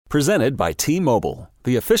Presented by T-Mobile,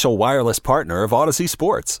 the official wireless partner of Odyssey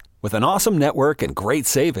Sports. With an awesome network and great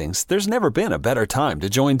savings, there's never been a better time to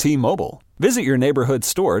join T-Mobile. Visit your neighborhood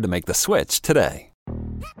store to make the switch today.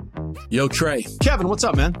 Yo, Trey. Kevin, what's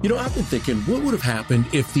up, man? You know, I've been thinking, what would have happened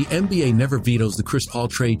if the NBA never vetoes the Chris Paul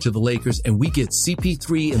trade to the Lakers and we get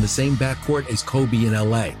CP3 in the same backcourt as Kobe in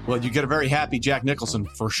LA? Well, you get a very happy Jack Nicholson,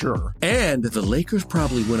 for sure. And the Lakers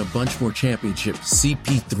probably win a bunch more championships.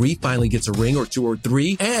 CP3 finally gets a ring or two or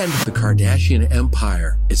three, and the Kardashian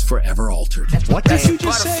empire is forever altered. What did you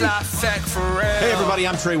just say? Hey, everybody,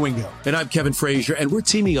 I'm Trey Wingo. And I'm Kevin Frazier, and we're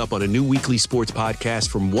teaming up on a new weekly sports podcast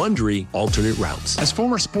from Wondery, Alternate Routes. As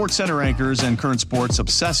former Sports Center anchors and current sports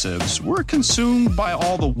obsessives, we're consumed by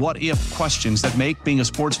all the what-if questions that make being a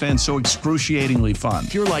sports fan so excruciatingly fun.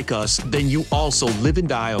 If you're like us, then you also live and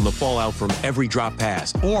die on the fallout from every drop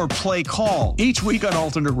pass. Or play call. Each week on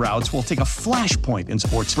Alternate Routes, we'll take a flashpoint in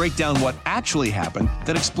sports, break down what actually happened,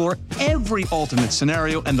 then explore every alternate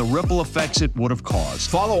scenario and the ripple effects it would have caused.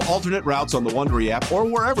 Follow Alternate Routes on the Wondery app or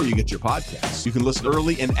wherever you get your podcasts. You can listen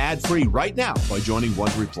early and ad-free right now by joining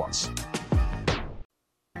Wondery Plus.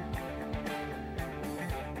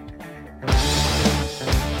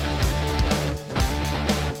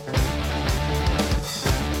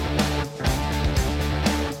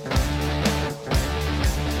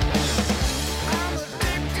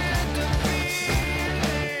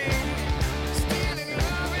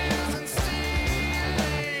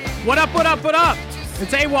 What up, what up, what up?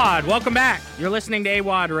 It's AWOD. Welcome back. You're listening to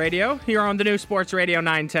AWOD Radio here on the new Sports Radio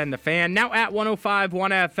 910 The Fan, now at 105.1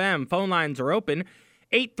 FM. Phone lines are open,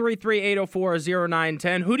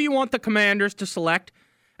 833-804-0910. Who do you want the Commanders to select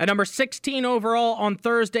at number 16 overall on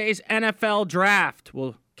Thursday's NFL Draft?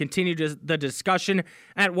 We'll continue the discussion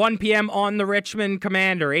at 1 p.m. on the Richmond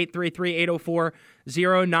Commander,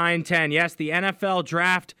 833-804-0910. Yes, the NFL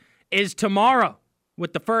Draft is tomorrow,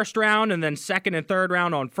 with the first round and then second and third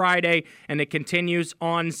round on Friday, and it continues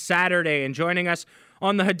on Saturday. And joining us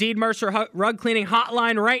on the Hadid Mercer Rug Cleaning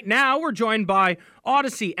Hotline right now, we're joined by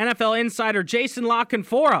Odyssey NFL insider Jason La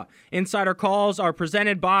Canfora. Insider calls are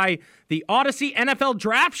presented by the Odyssey NFL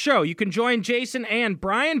Draft Show. You can join Jason and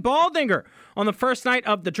Brian Baldinger on the first night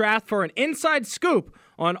of the draft for an inside scoop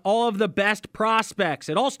on all of the best prospects.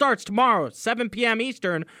 It all starts tomorrow, 7 p.m.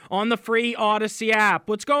 Eastern, on the free Odyssey app.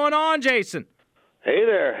 What's going on, Jason? Hey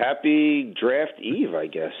there. Happy draft eve, I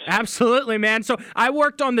guess. Absolutely, man. So I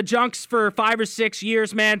worked on the Junks for 5 or 6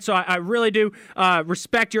 years, man, so I really do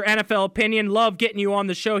respect your NFL opinion. Love getting you on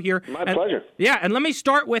the show here. My pleasure. Yeah, and let me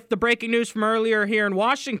start with the breaking news from earlier here in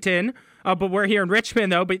Washington, but we're here in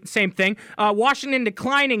Richmond, though, but same thing. Washington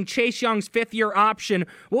declining Chase Young's fifth-year option.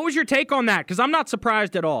 What was your take on that? Because I'm not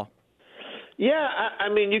surprised at all. Yeah, I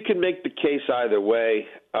mean, you can make the case either way.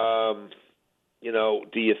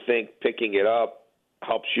 Do you think picking it up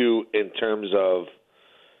helps you in terms of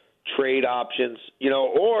trade options,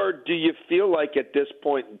 or do you feel like at this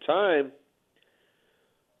point in time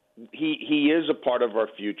he is a part of our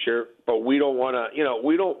future, but we don't want to,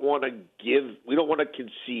 we don't want to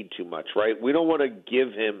concede too much, right? We don't want to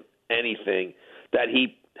give him anything that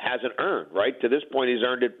he hasn't earned, right? To this point, he's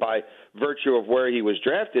earned it by virtue of where he was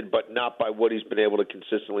drafted, but not by what he's been able to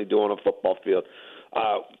consistently do on a football field.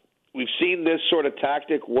 We've seen this sort of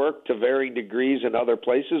tactic work to varying degrees in other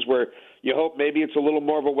places where you hope maybe it's a little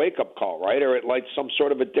more of a wake-up call, right? Or it lights some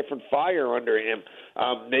sort of a different fire under him.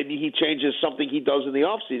 Maybe he changes something he does in the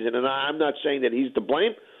offseason. And I'm not saying that he's to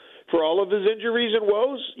blame for all of his injuries and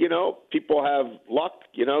woes. People have luck.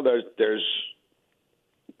 There's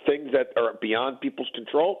things that are beyond people's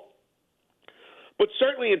control. But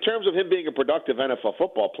certainly in terms of him being a productive NFL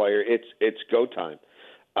football player, it's go time.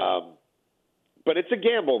 But it's a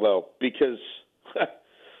gamble, though, because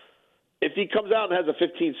if he comes out and has a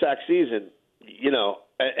 15-sack season,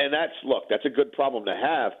 and that's a good problem to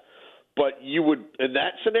have. But you would, in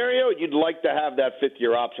that scenario, you'd like to have that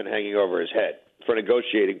fifth-year option hanging over his head for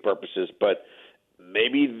negotiating purposes. But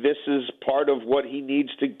maybe this is part of what he needs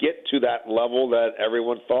to get to that level that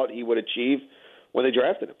everyone thought he would achieve when they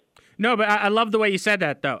drafted him. No, but I love the way you said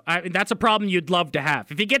that, though. That's a problem you'd love to have.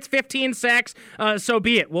 If he gets 15 sacks, so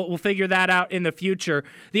be it. We'll figure that out in the future.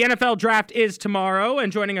 The NFL Draft is tomorrow,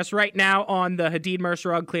 and joining us right now on the Hadid Mercer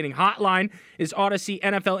Rug Cleaning Hotline is Odyssey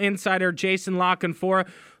NFL insider Jason La Canfora.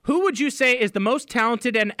 Who would you say is the most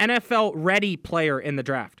talented and NFL-ready player in the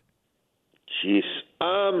draft? Jeez.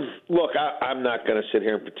 Look, I'm not going to sit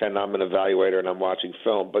here and pretend I'm an evaluator and I'm watching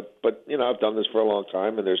film, but I've done this for a long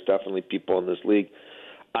time, and there's definitely people in this league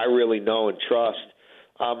I really know and trust.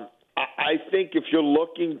 I think if you're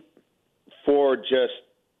looking for just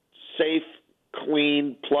safe,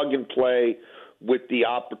 clean, plug-and-play with the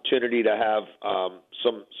opportunity to have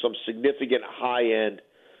some significant high-end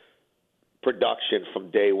production from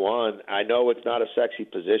day one. I know it's not a sexy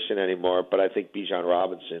position anymore, but I think Bijan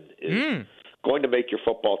Robinson is going to make your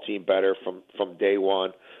football team better from day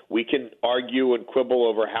one. We can argue and quibble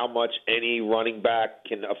over how much any running back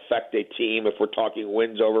can affect a team if we're talking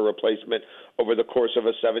wins over replacement over the course of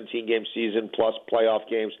a 17-game season plus playoff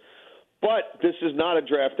games. But this is not a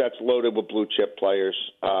draft that's loaded with blue-chip players.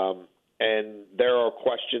 And there are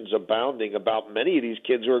questions abounding about many of these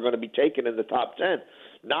kids who are going to be taken in the top 10.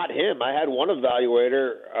 Not him. I had one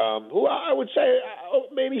evaluator who I would say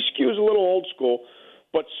maybe skews a little old school,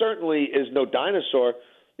 but certainly is no dinosaur.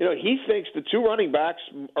 You know, he thinks the two running backs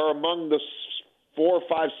are among the 4 or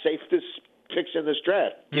 5 safest picks in this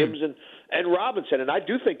draft, Gibbs and Robinson. And I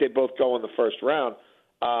do think they both go in the first round.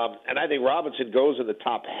 And I think Robinson goes in the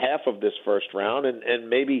top half of this first round and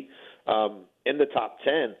maybe in the top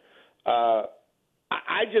 10.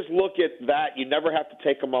 I just look at that. You never have to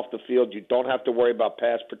take him off the field. You don't have to worry about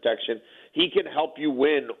pass protection. He can help you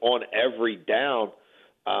win on every down.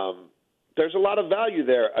 There's a lot of value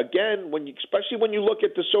there. Again, especially when you look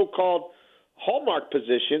at the so-called hallmark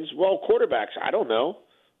positions, well, quarterbacks, I don't know.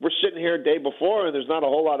 We're sitting here a day before, and there's not a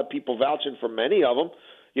whole lot of people vouching for many of them.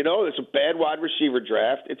 You know, it's a bad wide receiver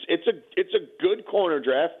draft. It's a good corner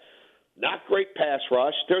draft. Not great pass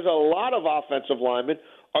rush. There's a lot of offensive linemen.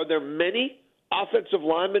 Are there many offensive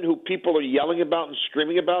linemen who people are yelling about and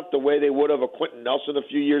screaming about the way they would have a Quentin Nelson a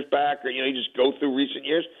few years back, or you just go through recent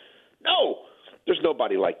years? No, there's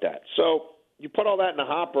nobody like that. So you put all that in a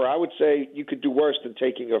hopper, I would say you could do worse than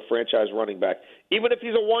taking a franchise running back. Even if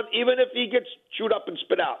he gets chewed up and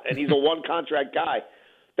spit out and he's a one contract guy,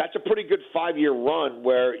 that's a pretty good 5-year run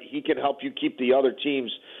where he can help you keep the other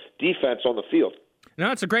team's defense on the field. No,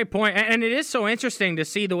 it's a great point. And it is so interesting to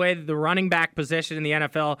see the way that the running back position in the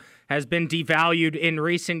NFL has been devalued in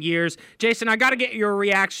recent years. Jason, I got to get your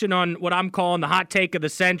reaction on what I'm calling the hot take of the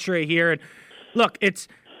century here. And look,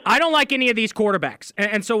 I don't like any of these quarterbacks.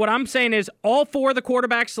 And so what I'm saying is all 4 of the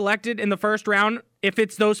quarterbacks selected in the first round, if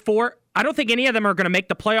it's those 4, I don't think any of them are going to make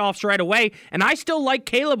the playoffs right away. And I still like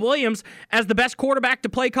Caleb Williams as the best quarterback to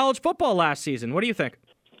play college football last season. What do you think?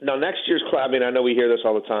 Now, next year's class, I mean, I know we hear this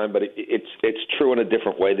all the time, but it's true in a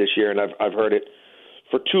different way this year, and I've heard it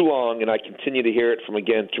for too long, and I continue to hear it from,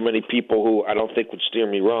 again, too many people who I don't think would steer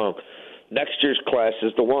me wrong. Next year's class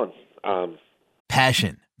is the one.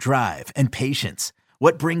 Passion, drive, and patience.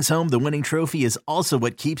 What brings home the winning trophy is also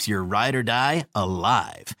what keeps your ride or die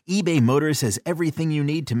alive. eBay Motors has everything you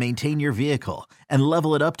need to maintain your vehicle and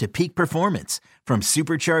level it up to peak performance, from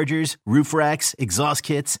superchargers, roof racks, exhaust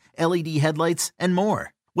kits, LED headlights, and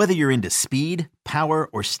more. Whether you're into speed, power,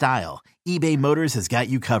 or style, eBay Motors has got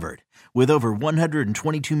you covered. With over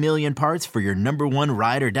 122 million parts for your number one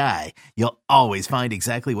ride or die, you'll always find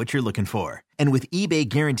exactly what you're looking for. And with eBay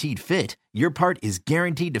Guaranteed Fit, your part is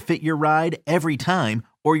guaranteed to fit your ride every time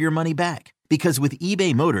or your money back. Because with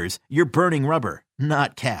eBay Motors, you're burning rubber,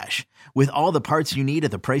 not cash. With all the parts you need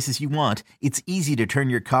at the prices you want, it's easy to turn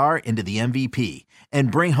your car into the MVP and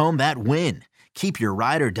bring home that win. Keep your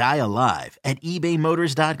ride or die alive at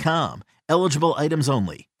ebaymotors.com. Eligible items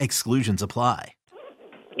only. Exclusions apply.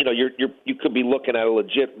 You know, you could be looking at a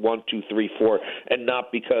legit 1, 2, 3, 4, and not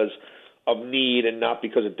because of need and not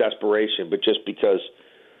because of desperation, but just because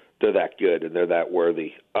they're that good and they're that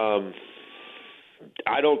worthy. I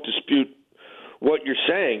don't dispute what you're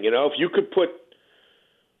saying. You know, if you could put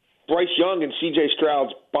Bryce Young and C.J.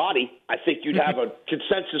 Stroud's body, I think you'd have a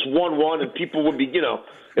consensus 1-1, and people would be,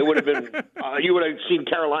 it would have been, you would have seen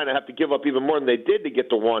Carolina have to give up even more than they did to get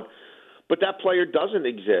to 1. But that player doesn't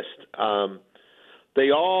exist.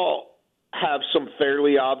 They all have some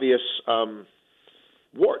fairly obvious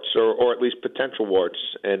warts, or at least potential warts.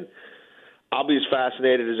 And I'll be as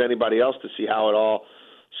fascinated as anybody else to see how it all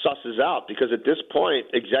susses out, because at this point,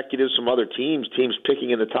 executives from other teams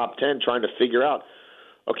picking in the top 10, trying to figure out,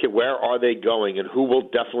 okay, where are they going and who will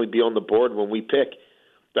definitely be on the board when we pick.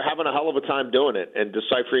 They're having a hell of a time doing it and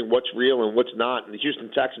deciphering what's real and what's not. And the Houston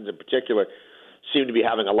Texans in particular seem to be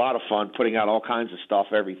having a lot of fun putting out all kinds of stuff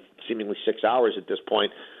every seemingly 6 hours at this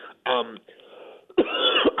point.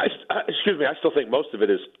 Excuse me, I still think most of it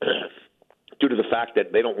is due to the fact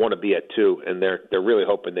that they don't want to be at 2, and they're really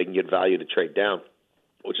hoping they can get value to trade down,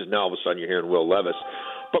 which is now all of a sudden you're hearing Will Levis.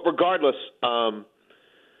 But regardless, I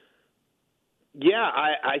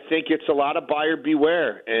think it's a lot of buyer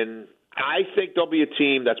beware, and I think there'll be a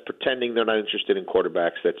team that's pretending they're not interested in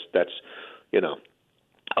quarterbacks. That's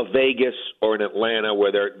a Vegas or an Atlanta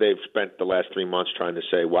where they've spent the last 3 months trying to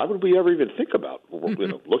say, why would we ever even think about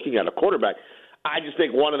looking at a quarterback? I just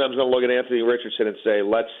think one of them is going to look at Anthony Richardson and say,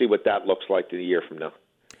 let's see what that looks like a year from now.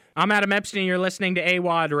 I'm Adam Epstein. You're listening to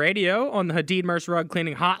AWOD Radio on the Hadid Mercer Rug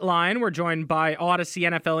Cleaning Hotline. We're joined by Odyssey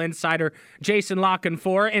NFL insider Jason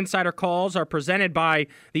Lockenfor. Insider calls are presented by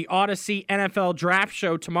the Odyssey NFL Draft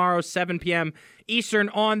Show tomorrow, 7 p.m. Eastern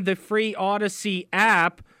on the free Odyssey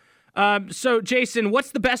app. So, Jason,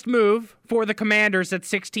 what's the best move for the Commanders at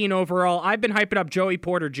 16 overall? I've been hyping up Joey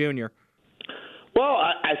Porter Jr. Well,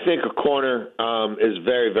 I think a corner is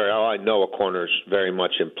very, very – I know a corner is very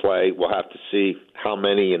much in play. We'll have to see how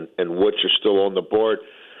many and which are still on the board.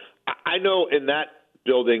 I know in that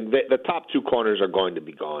building, the top two corners are going to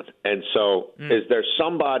be gone. And so is there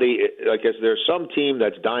somebody – like is there some team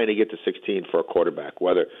that's dying to get to 16 for a quarterback,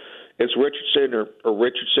 whether it's Richardson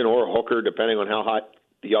or Hooker, depending on how hot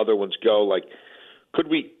the other ones go? Like, could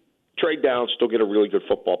we trade down, still get a really good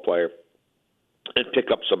football player, and pick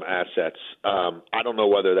up some assets? I don't know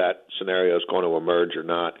whether that scenario is going to emerge or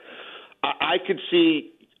not. I could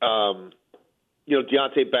see,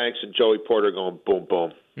 Deonte Banks and Joey Porter going boom,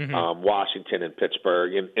 boom. Washington and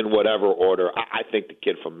Pittsburgh in whatever order. I think the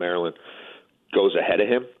kid from Maryland goes ahead of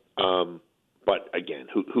him. But again,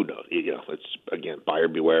 who knows? It's again buyer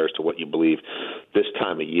beware as to what you believe this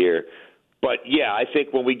time of year. But yeah, I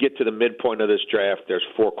think when we get to the midpoint of this draft, there's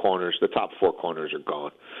four corners. The top four corners are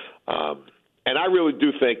gone. And I really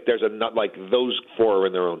do think there's like those four are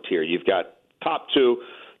in their own tier. You've got top two,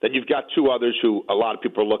 then you've got two others who a lot of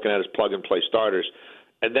people are looking at as plug-and-play starters,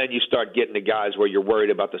 and then you start getting to guys where you're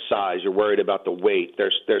worried about the size, you're worried about the weight.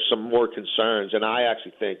 There's some more concerns, and I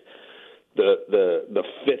actually think the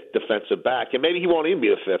fifth defensive back, and maybe he won't even be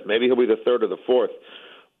the fifth, maybe he'll be the third or the fourth,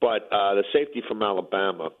 but the safety from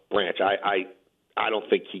Alabama, Branch, I don't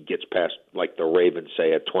think he gets past like the Ravens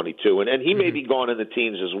say at 22, and he may be gone in the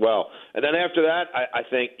teens as well. And then after that, I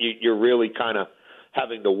think you're really kind of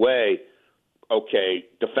having to weigh, okay,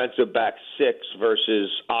 defensive back 6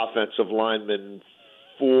 versus offensive lineman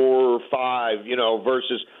 4 or 5,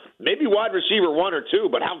 versus maybe wide receiver 1 or 2,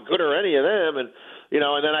 but how good are any of them? And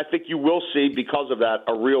and then I think you will see because of that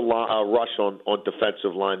a real rush on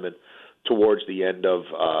defensive linemen towards the end of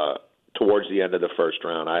the first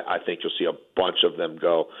round. I think you'll see a bunch of them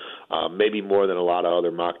go, maybe more than a lot of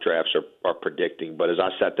other mock drafts are predicting. But as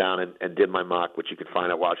I sat down and did my mock, which you can find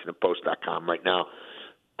at WashingtonPost.com right now,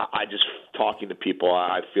 I just talking to people,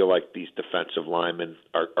 I feel like these defensive linemen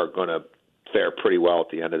are going to fare pretty well at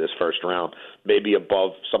the end of this first round, maybe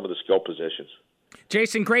above some of the skill positions.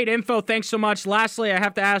 Jason, great info. Thanks so much. Lastly, I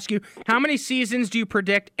have to ask you, how many seasons do you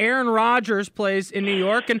predict Aaron Rodgers plays in New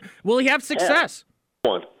York, and will he have success?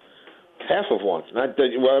 Half of one. I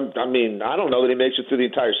don't know that he makes it through the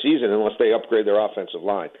entire season unless they upgrade their offensive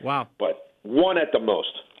line. Wow. But one at the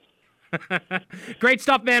most. Great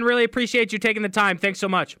stuff, man. Really appreciate you taking the time. Thanks so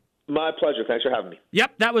much. My pleasure. Thanks for having me.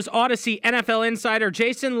 Yep, that was Odyssey NFL insider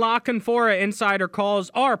Jason Lockenfor. Insider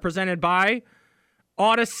calls are presented by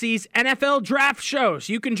Odyssey's NFL Draft Shows.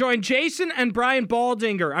 You can join Jason and Brian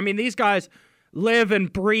Baldinger. I mean, these guys live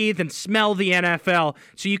and breathe and smell the NFL.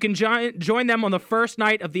 So you can join them on the first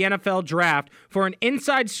night of the NFL Draft for an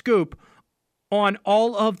inside scoop on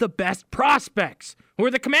all of the best prospects. Who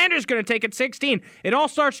are the Commanders going to take at 16? It all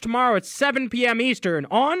starts tomorrow at 7 p.m. Eastern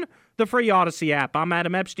on the free Odyssey app. I'm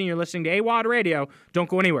Adam Epstein. You're listening to AWOD Radio. Don't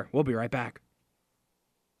go anywhere. We'll be right back.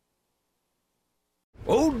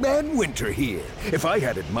 Old Man Winter here. If I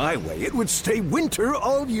had it my way, it would stay winter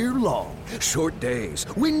all year long. Short days,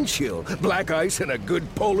 wind chill, black ice, and a good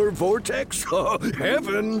polar vortex. Oh,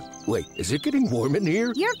 heaven. Wait, is it getting warm in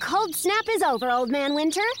here? Your cold snap is over, Old Man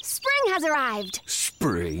Winter. Spring has arrived.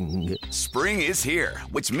 Spring. Spring is here,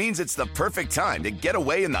 which means it's the perfect time to get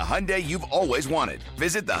away in the Hyundai you've always wanted.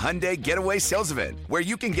 Visit the Hyundai Getaway Sales Event, where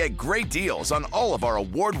you can get great deals on all of our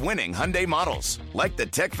award-winning Hyundai models, like the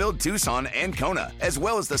tech-filled Tucson and Kona, as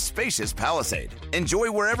well as the spacious Palisade.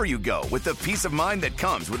 Enjoy wherever you go with the peace of mind that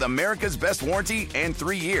comes with America's best warranty and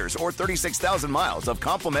 3 years or 36,000 miles of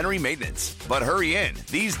complimentary maintenance. But hurry in,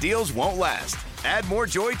 these deals won't last. Add more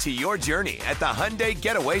joy to your journey at the Hyundai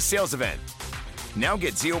Getaway Sales Event. Now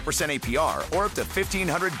get 0% APR or up to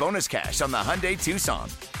 $1,500 bonus cash on the Hyundai Tucson.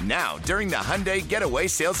 Now, during the Hyundai Getaway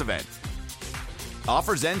Sales Event.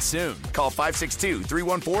 Offers end soon. Call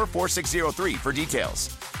 562-314-4603 for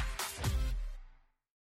details.